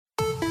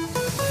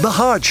The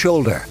Hard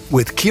Shoulder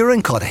with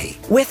Kieran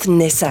Cuddihy with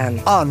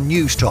Nissan on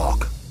News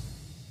Talk.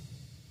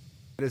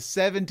 It is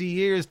 70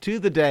 years to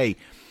the day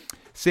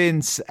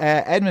since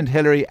Edmund,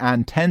 Hillary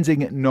and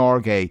Tenzing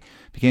Norgay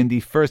became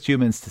the first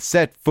humans to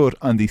set foot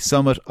on the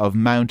summit of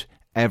Mount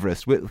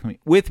Everest.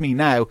 With me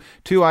now,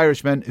 two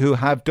Irishmen who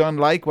have done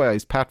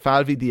likewise. Pat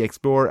Falvey, the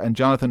explorer, and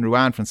Jonathan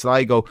Ruane from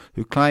Sligo,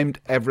 who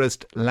climbed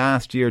Everest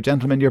last year.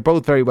 Gentlemen, you're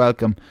both very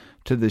welcome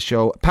to the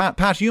show.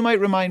 Pat, you might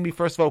remind me,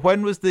 first of all,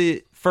 when was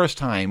the first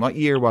time, what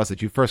year was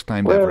it you first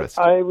climbed Everest?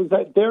 I was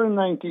there in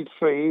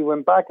 93,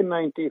 went back in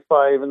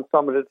 95 and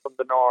summited from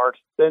the north,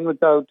 then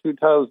went out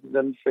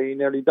 2003,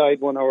 nearly died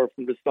 1 hour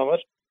from the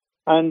summit,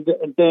 and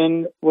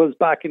then was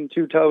back in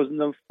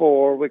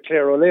 2004 with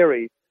Claire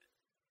O'Leary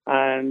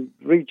and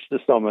reached the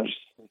summit.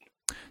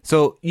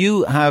 So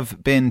you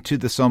have been to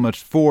the summit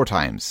 4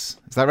 times,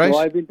 is that right? No,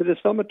 I've been to the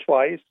summit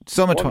twice.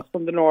 Once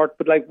from the north,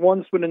 but like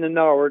once within an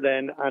hour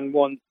then, and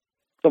once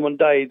someone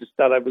died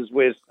that I was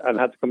with and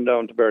had to come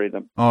down to bury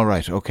them. All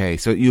right, okay.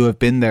 So you have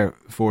been there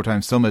 4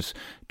 times, summit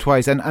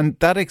twice. And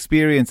that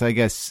experience, I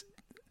guess,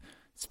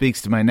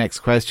 speaks to my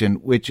next question,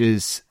 which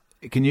is,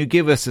 can you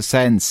give us a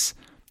sense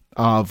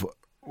of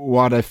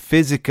what a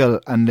physical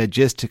and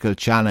logistical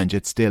challenge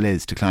it still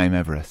is to climb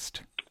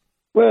Everest?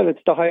 Well, it's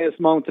the highest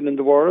mountain in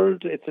the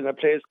world. It's in a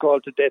place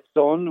called the Death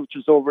Zone, which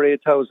is over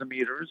 8,000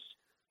 metres.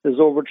 There's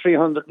over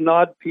 300 and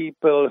odd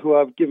people who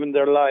have given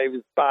their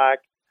lives back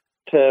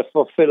to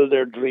fulfill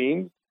their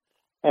dreams.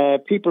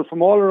 People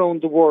from all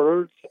around the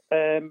world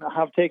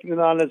have taken it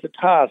on as a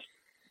task.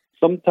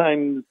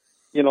 Sometimes,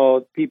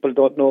 people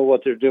don't know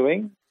what they're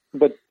doing,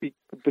 but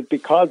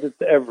because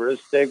it's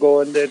Everest, they go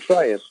and they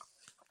try it.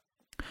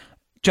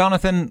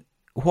 Jonathan,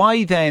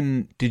 why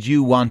then did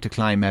you want to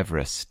climb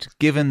Everest,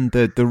 given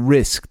the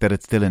risk that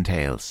it still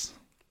entails?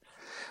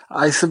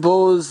 I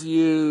suppose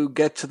you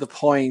get to the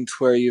point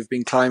where you've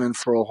been climbing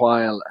for a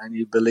while and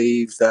you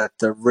believe that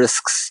the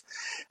risks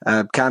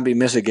can be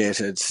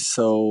mitigated.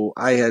 So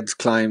I had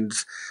climbed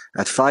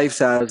at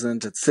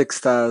 5,000, at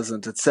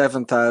 6,000, at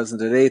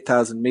 7,000, at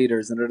 8,000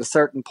 metres. And at a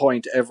certain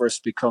point,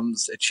 Everest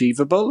becomes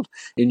achievable,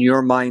 in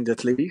your mind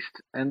at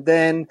least. And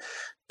then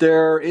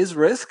there is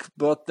risk,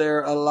 but there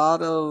are a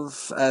lot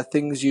of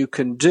things you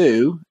can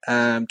do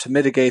to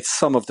mitigate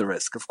some of the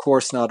risk. Of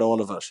course, not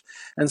all of it.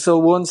 And so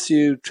once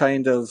you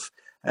kind of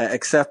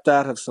accept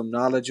that, have some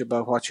knowledge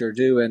about what you're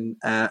doing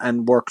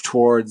and work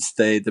towards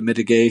the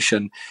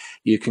mitigation,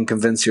 you can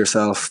convince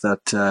yourself that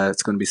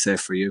it's going to be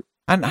safe for you.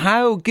 And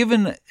how,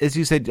 given, as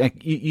you said,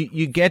 like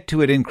you get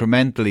to it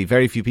incrementally,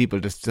 very few people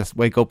just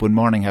wake up one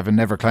morning having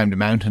never climbed a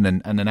mountain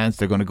and announce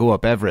they're going to go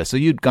up Everest. So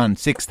you'd gone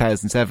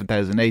 6,000,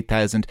 7,000,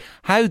 8,000.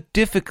 How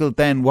difficult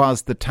then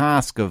was the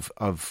task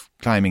of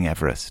climbing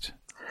Everest?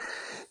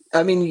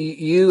 I mean,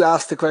 you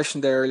asked the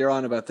question there earlier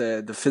on about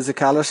the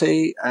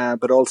physicality,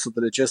 but also the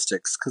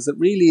logistics, because it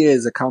really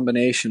is a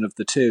combination of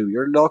the two.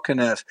 You're looking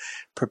at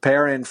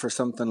preparing for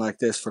something like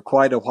this for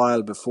quite a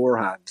while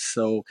beforehand.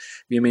 So,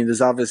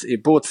 there's obviously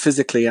both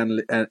physically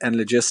and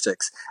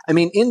logistics. I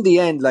mean, in the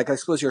end, like, I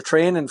suppose you're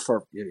training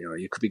for,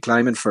 you could be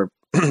climbing for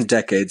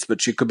decades,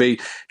 but you could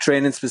be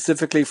training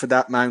specifically for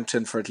that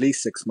mountain for at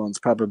least 6 months,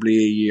 probably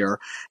a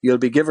year. You'll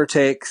be give or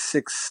take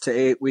 6 to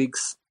 8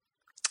 weeks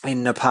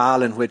in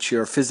Nepal, in which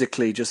you're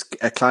physically just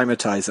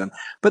acclimatizing.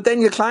 But then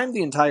you climb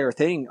the entire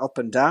thing up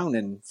and down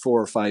in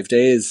 4 or 5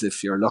 days.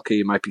 If you're lucky,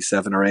 it might be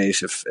 7 or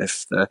 8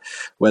 if the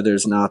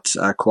weather's not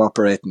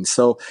cooperating.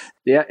 So,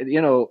 yeah,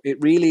 it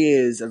really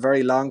is a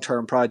very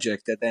long-term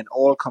project that then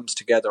all comes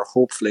together,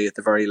 hopefully, at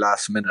the very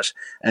last minute.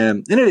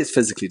 And it is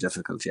physically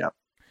difficult, yeah.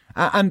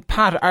 And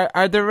Pat,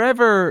 are there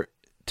ever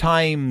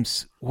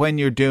times when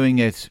you're doing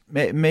it,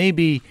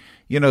 maybe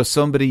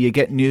somebody, you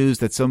get news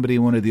that somebody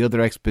in one of the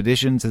other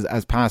expeditions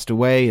has passed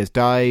away, has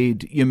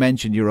died. You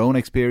mentioned your own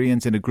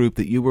experience in a group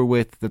that you were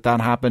with,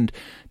 that happened,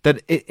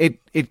 that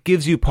it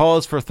gives you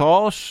pause for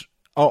thought,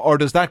 or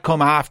does that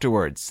come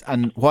afterwards?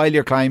 And while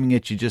you're climbing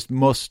it,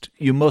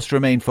 you must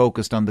remain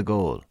focused on the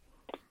goal.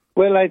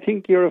 Well, I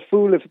think you're a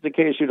fool if it's the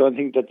case you don't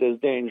think that there's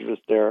dangers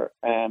there.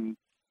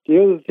 The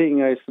other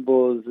thing, I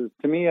suppose, is,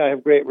 to me, I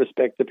have great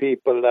respect to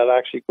people that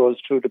actually goes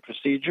through the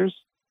procedures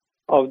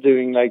of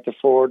doing like the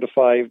 4, the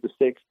 5, the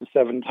 6, the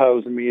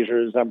 7,000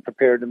 metres and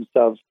prepare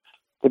themselves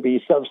to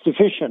be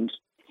self-sufficient.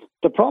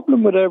 The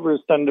problem with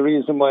Everest, and the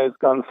reason why it's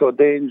gone so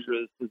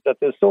dangerous, is that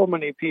there's so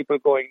many people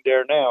going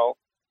there now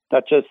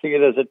that just see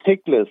it as a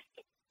tick list,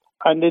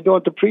 and they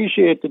don't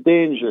appreciate the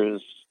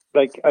dangers.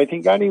 Like, I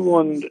think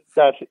anyone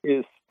that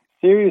is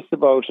serious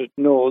about it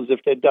knows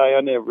if they die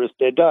on Everest,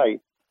 they die,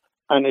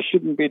 and it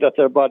shouldn't be that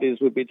their bodies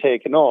would be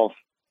taken off.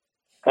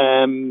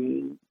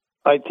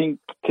 I think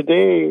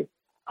today,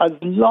 as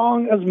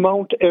long as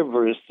Mount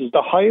Everest is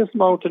the highest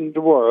mountain in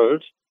the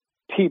world,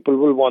 people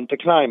will want to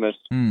climb it.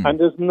 And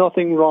there's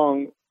nothing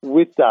wrong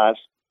with that,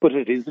 but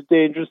it is a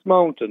dangerous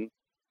mountain.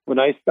 When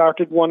I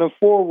started, 1 in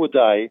 4 would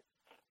die.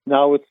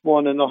 Now it's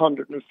 1 in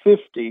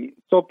 150.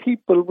 So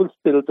people will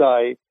still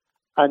die,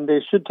 and they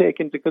should take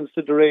into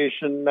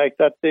consideration like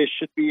that they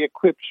should be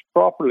equipped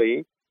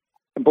properly,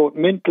 both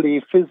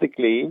mentally,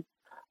 physically,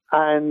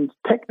 and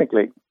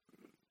technically.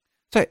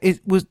 So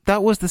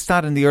that was the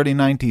stat in the early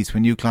 90s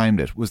when you climbed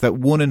it, was that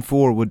 1 in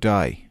 4 would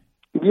die?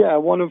 Yeah,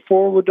 1 in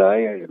 4 would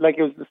die. Like,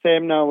 it was the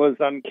same now as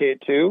on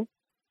K2.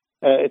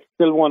 It's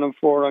still 1 in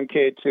 4 on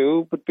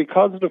K2. But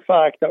because of the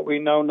fact that we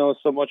now know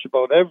so much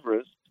about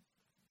Everest,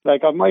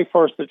 like on my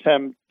first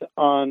attempt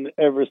on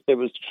Everest, there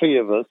was 3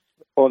 of us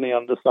only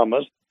on the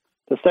summit.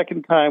 The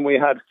second time we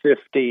had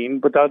 15,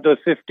 but out of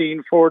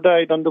 15, 4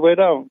 died on the way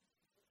down.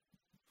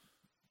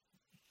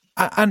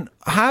 And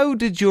how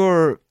did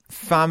your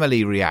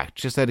family react,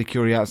 just out of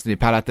curiosity,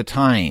 Pat, at the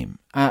time?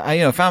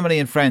 Family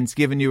and friends,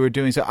 given you were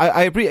doing so.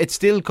 I agree, it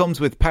still comes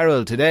with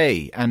peril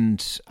today,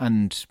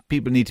 and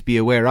people need to be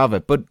aware of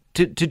it. But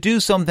to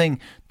do something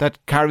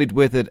that carried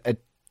with it a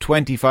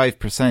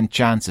 25%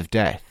 chance of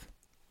death.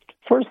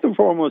 First and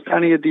foremost,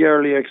 any of the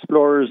early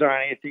explorers or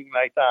anything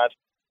like that,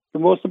 the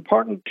most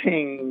important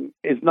thing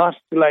is not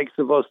the likes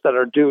of us that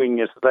are doing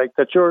it, like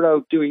that you're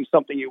out doing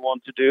something you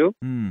want to do.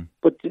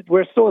 But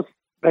we're so,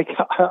 like,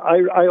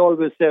 I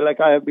always say, like,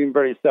 I have been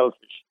very selfish.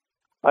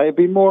 I have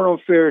been more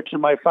unfair to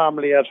my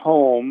family at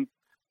home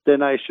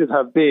than I should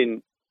have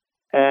been.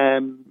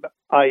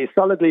 I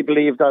solidly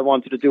believed I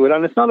wanted to do it.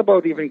 And it's not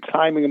about even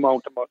climbing the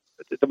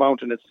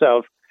mountain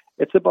itself.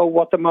 It's about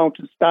what the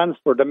mountain stands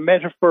for, the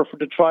metaphor for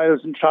the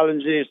trials and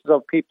challenges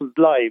of people's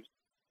lives.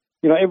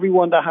 You know,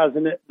 everyone that has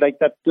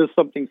that does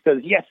something says,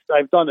 yes,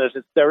 I've done it.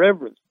 It's their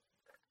Everest.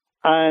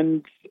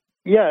 And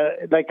yeah,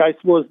 like, I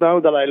suppose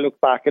now that I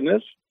look back on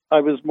it,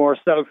 I was more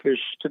selfish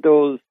to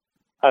those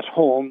at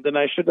home than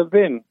I should have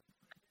been.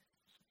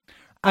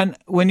 And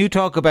when you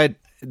talk about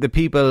the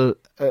people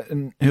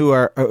who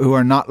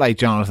are not like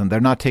Jonathan, they're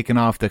not taking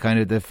off the kind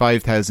of the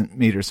 5,000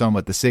 metre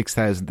summit, the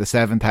 6,000, the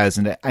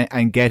 7,000,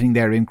 and getting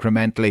there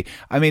incrementally.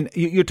 I mean,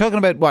 you're talking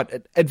about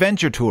what,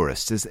 adventure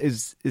tourists?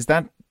 Is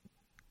that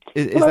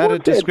a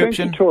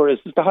description? Adventure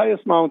tourists is the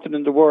highest mountain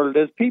in the world.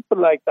 There's people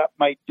like that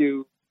might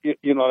do,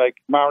 like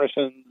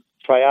marathons,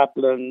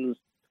 triathlons.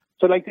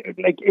 So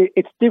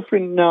it's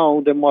different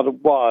now than what it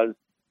was.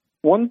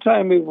 One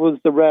time it was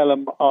the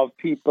realm of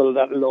people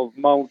that love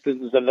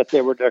mountains and that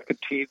they were their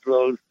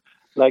cathedrals,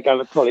 like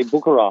Anatoly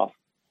Bukharov,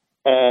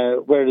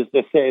 whereas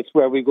they say it's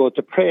where we go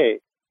to pray.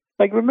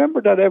 Like,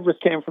 remember that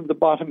Everest came from the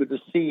bottom of the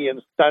sea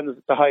and stands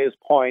at the highest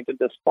point, and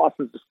there's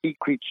fossils of sea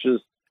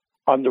creatures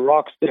on the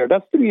rocks there.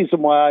 That's the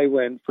reason why I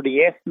went, for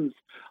the essence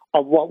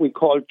of what we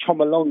call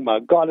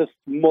Chomolungma, goddess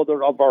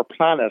mother of our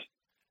planet.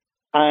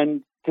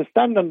 And to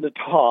stand on the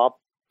top,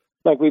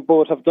 like we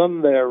both have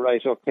done there,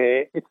 right,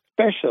 okay, it's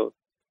special.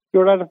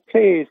 You're at a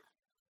place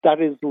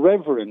that is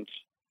reverent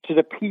to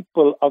the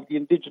people of the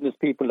indigenous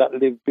people that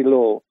live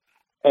below.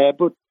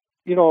 But,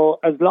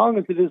 as long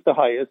as it is the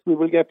highest, we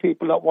will get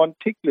people that want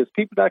tickless,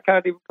 people that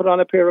can't even put on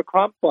a pair of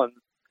crampons.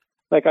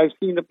 Like, I've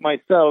seen it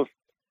myself,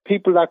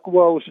 people that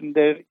go out and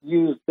they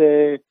use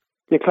the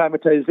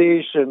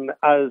acclimatization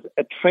as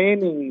a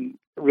training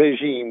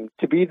regime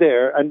to be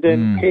there, and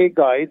then pay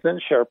guides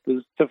and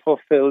Sherpas to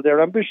fulfill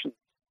their ambitions.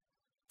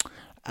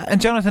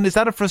 And Jonathan, is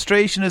that a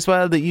frustration as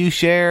well that you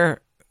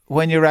share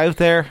when you're out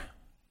there?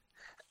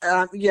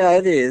 Yeah,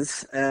 it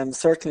is.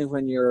 Certainly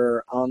when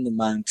you're on the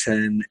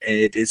mountain,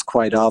 it is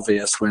quite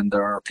obvious when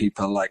there are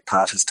people like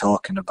Pat is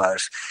talking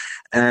about.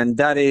 And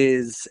that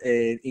is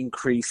an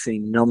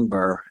increasing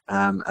number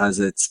as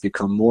it's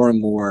become more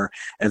and more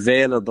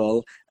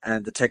available.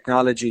 And the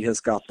technology has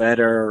got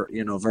better,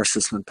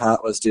 versus when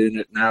Pat was doing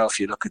it. Now, if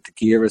you look at the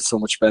gear, it's so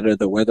much better.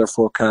 The weather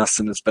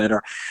forecasting is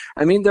better.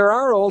 I mean, there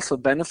are also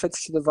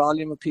benefits to the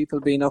volume of people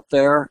being up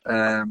there.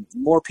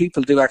 More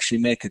people do actually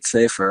make it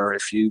safer.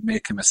 If you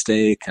make a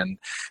mistake and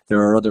there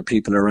are other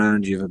people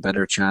around, you have a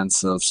better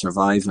chance of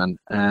surviving.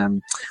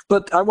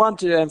 But I want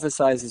to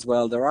emphasize as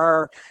well, there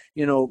are,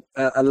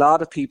 a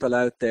lot of people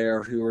out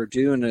there who are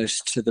doing it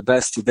to the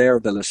best of their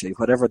ability,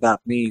 whatever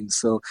that means.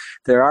 So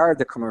there are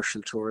the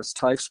commercial tourist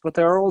types, but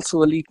there are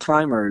also elite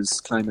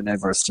climbers climbing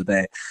Everest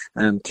today.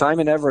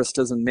 Climbing Everest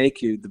doesn't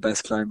make you the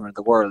best climber in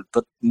the world,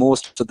 but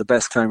most of the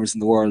best climbers in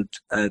the world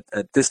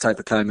at this type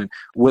of climbing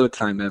will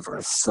climb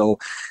Everest. So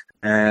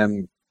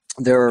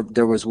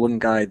there was one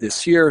guy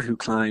this year who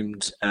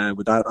climbed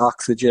without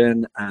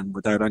oxygen and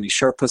without any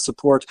Sherpa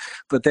support.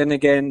 But then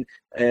again,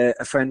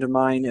 a friend of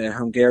mine, a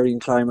Hungarian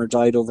climber,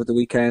 died over the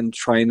weekend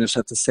trying it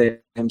at the same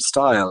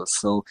style.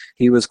 So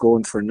he was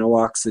going for no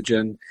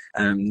oxygen,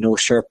 no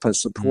Sherpa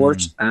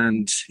support,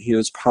 and he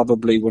was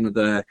probably one of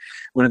the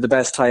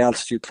best high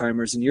altitude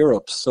climbers in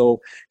Europe.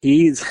 So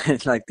he's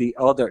like the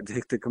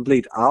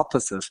complete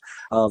opposite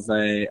of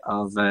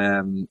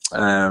an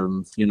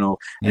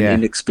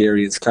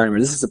inexperienced climber.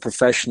 This is a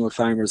professional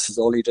climber. This is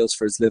all he does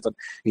for his living.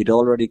 He'd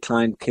already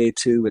climbed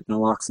K2 with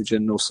no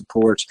oxygen, no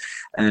support,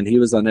 and he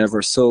was on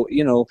Everest. So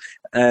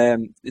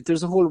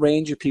there's a whole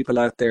range of people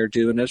out there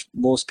doing it.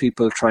 Most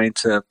people trying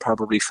to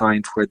probably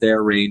find where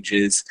their range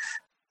is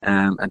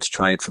and to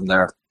try it from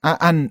there.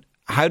 And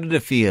how did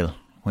it feel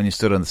when you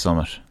stood on the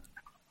summit?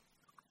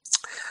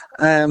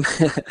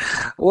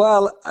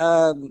 Well,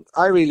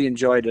 I really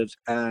enjoyed it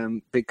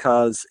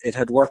because it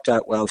had worked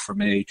out well for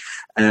me,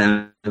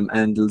 and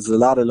there's a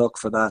lot of luck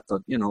for that.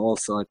 But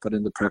also I put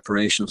in the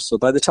preparation. So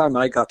by the time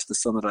I got to the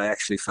summit, I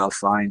actually felt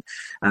fine.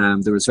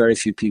 There was very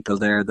few people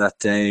there that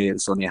day. It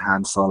was only a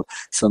handful.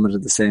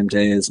 Summited the same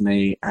day as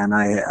me, and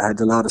I had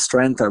a lot of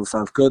strength. I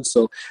felt good,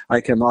 so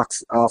I came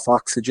off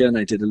oxygen.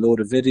 I did a load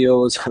of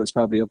videos. I was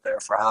probably up there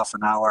for half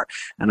an hour,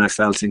 and I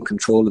felt in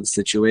control of the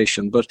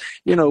situation. But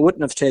it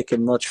wouldn't have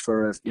taken much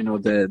for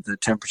the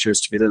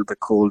temperatures to be a little bit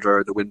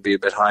colder, the wind be a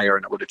bit higher,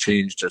 and it would have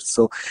changed it.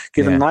 So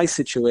given my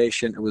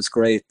situation, it was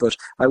great. But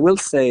I will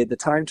say the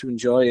time to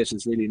enjoy it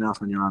is really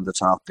not when you're on the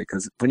top,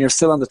 because when you're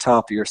still on the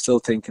top, you're still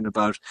thinking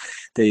about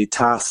the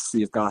tasks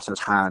you've got at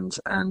hand,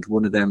 and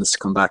one of them is to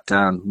come back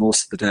down.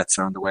 Most of the deaths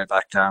are on the way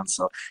back down,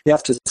 so you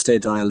have to stay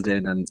dialed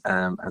in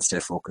and stay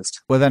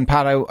focused. Well then,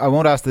 Pat, I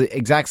won't ask the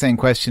exact same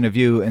question of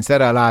you.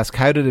 Instead, I'll ask,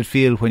 how did it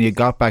feel when you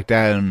got back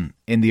down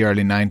in the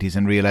early 90s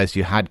and realised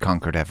you had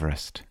conquered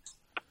Everest?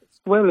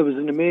 Well, it was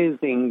an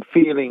amazing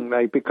feeling,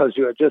 because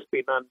you had just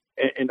been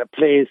in a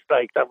place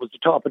that was the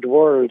top of the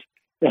world.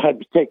 It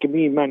had taken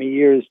me many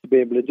years to be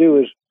able to do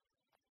it.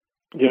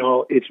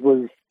 It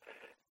was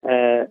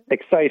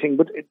exciting,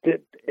 but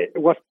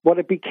what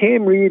it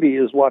became really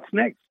is what's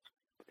next.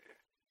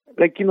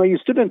 You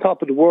stood on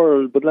top of the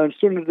world, but as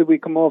soon as we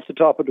come off the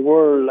top of the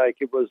world,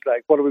 it was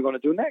what are we going to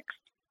do next?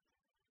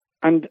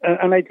 And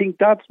I think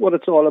that's what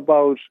it's all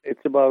about.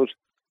 It's about,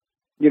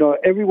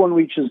 everyone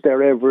reaches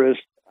their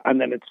Everest, and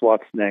then it's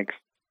what's next.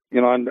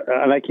 And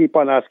I keep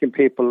on asking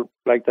people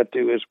that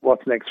do it,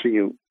 what's next for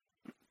you?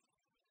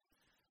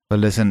 Well,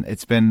 listen,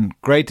 it's been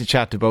great to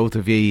chat to both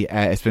of you.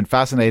 It's been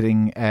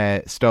fascinating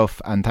stuff,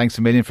 and thanks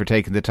a million for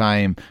taking the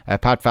time.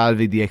 Pat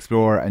Falvey, the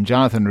explorer, and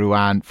Jonathan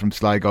Ruane from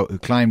Sligo, who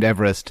climbed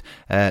Everest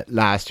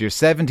last year.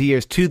 70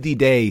 years to the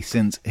day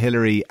since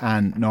Hillary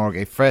and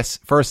Norgay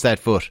first set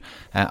foot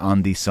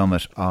on the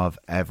summit of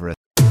Everest.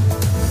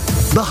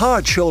 The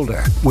Hard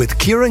Shoulder with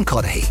Kieran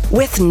Cuddihy.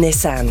 With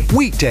Nissan.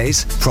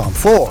 Weekdays from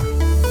 4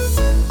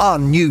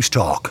 on News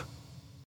Talk.